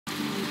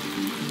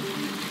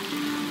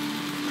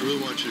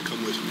want you to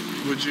come with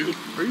me. Would you?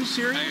 Are you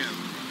serious? I am.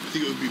 I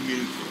think it would be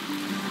meaningful.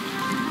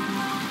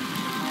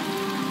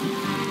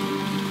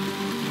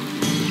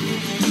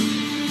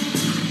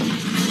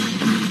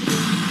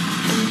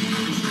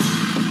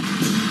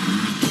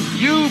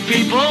 You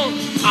people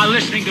are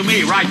listening to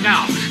me right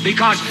now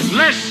because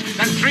less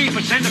than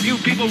 3% of you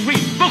people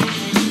read books.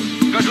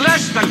 Because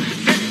less than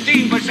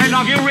 15%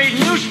 of you read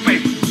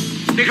newspapers.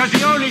 Because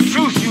the only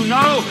truth you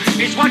know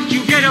is what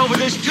you get over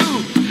this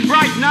tube.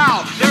 Right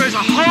now, there is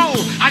an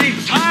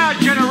entire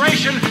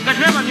generation that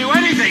never knew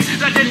anything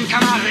that didn't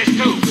come out of this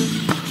tube.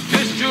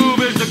 This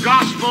tube is the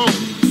gospel,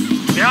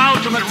 the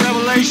ultimate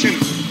revelation.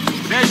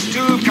 This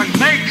tube can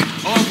make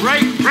or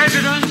break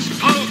presidents,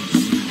 popes,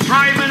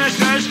 prime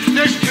ministers.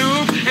 This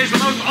tube is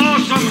the most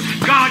awesome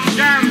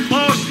goddamn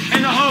force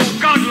in the whole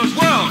godless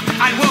world.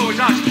 And woe is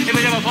us if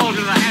it ever falls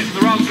into the hands of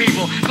the wrong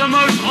people. The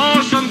most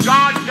awesome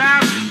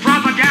goddamn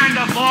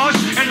propaganda force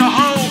in the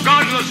whole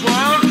godless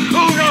world.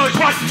 Who knows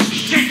what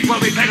shit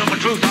will be peddled for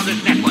truth on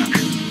this network?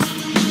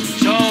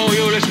 So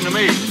you listen to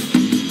me.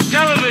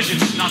 Television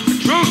is not the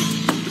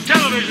truth.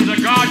 Television is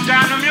a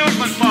goddamn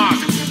amusement park.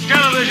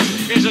 Television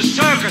is a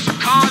circus, a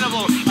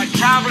carnival, a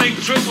traveling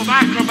troupe of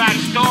acrobats,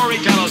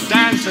 storytellers,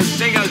 dancers,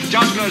 singers,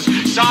 jugglers,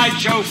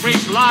 sideshow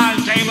freaks, lion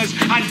tamers,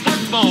 and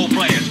football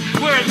players.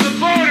 We're in the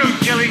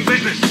boredom-killing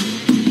business.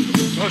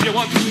 So if you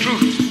want the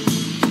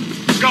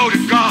truth, go to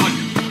God.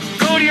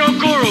 Go to your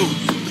guru.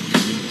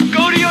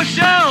 Go to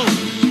yourselves.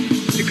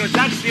 Because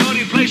that's the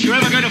only place you're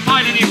ever going to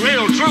find any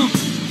real truth.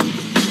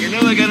 You're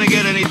never going to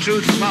get any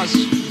truth from us.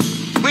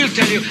 We'll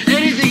tell you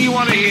anything you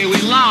want to hear. We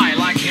lie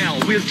like hell.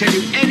 We'll tell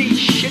you any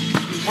shit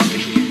you want to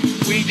hear.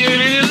 We deal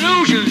in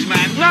illusions,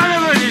 man. None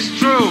of it is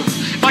true.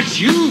 But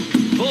you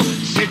people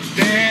sit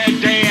there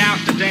day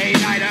after day,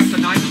 night after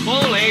night,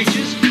 all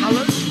ages,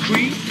 colors,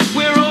 creed.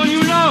 We're all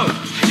you know.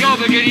 You're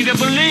beginning to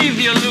believe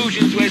the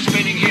illusions we're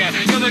spinning here.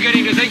 You're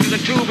beginning to think that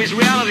the tube is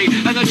reality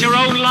and that your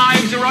own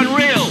lives are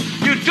unreal.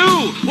 You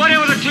do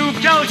whatever the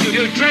tube tells you.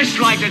 You dress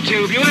like the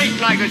tube. You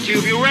eat like the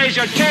tube. You raise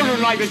your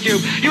children like the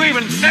tube. You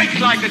even think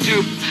like the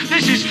tube.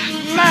 This is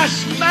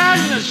mass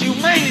madness, you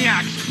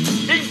maniacs.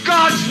 In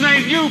God's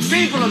name, you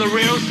people are the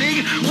real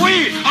thing.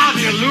 We are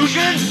the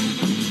illusion.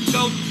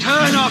 So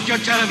turn off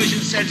your television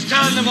sets.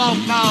 Turn them off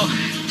now.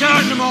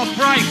 Turn them off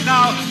right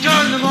now.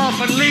 Turn them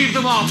off and leave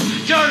them off.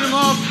 Turn them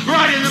off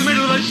right in the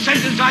middle of the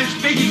sentence I'm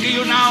speaking to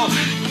you now.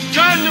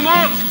 Turn them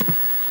off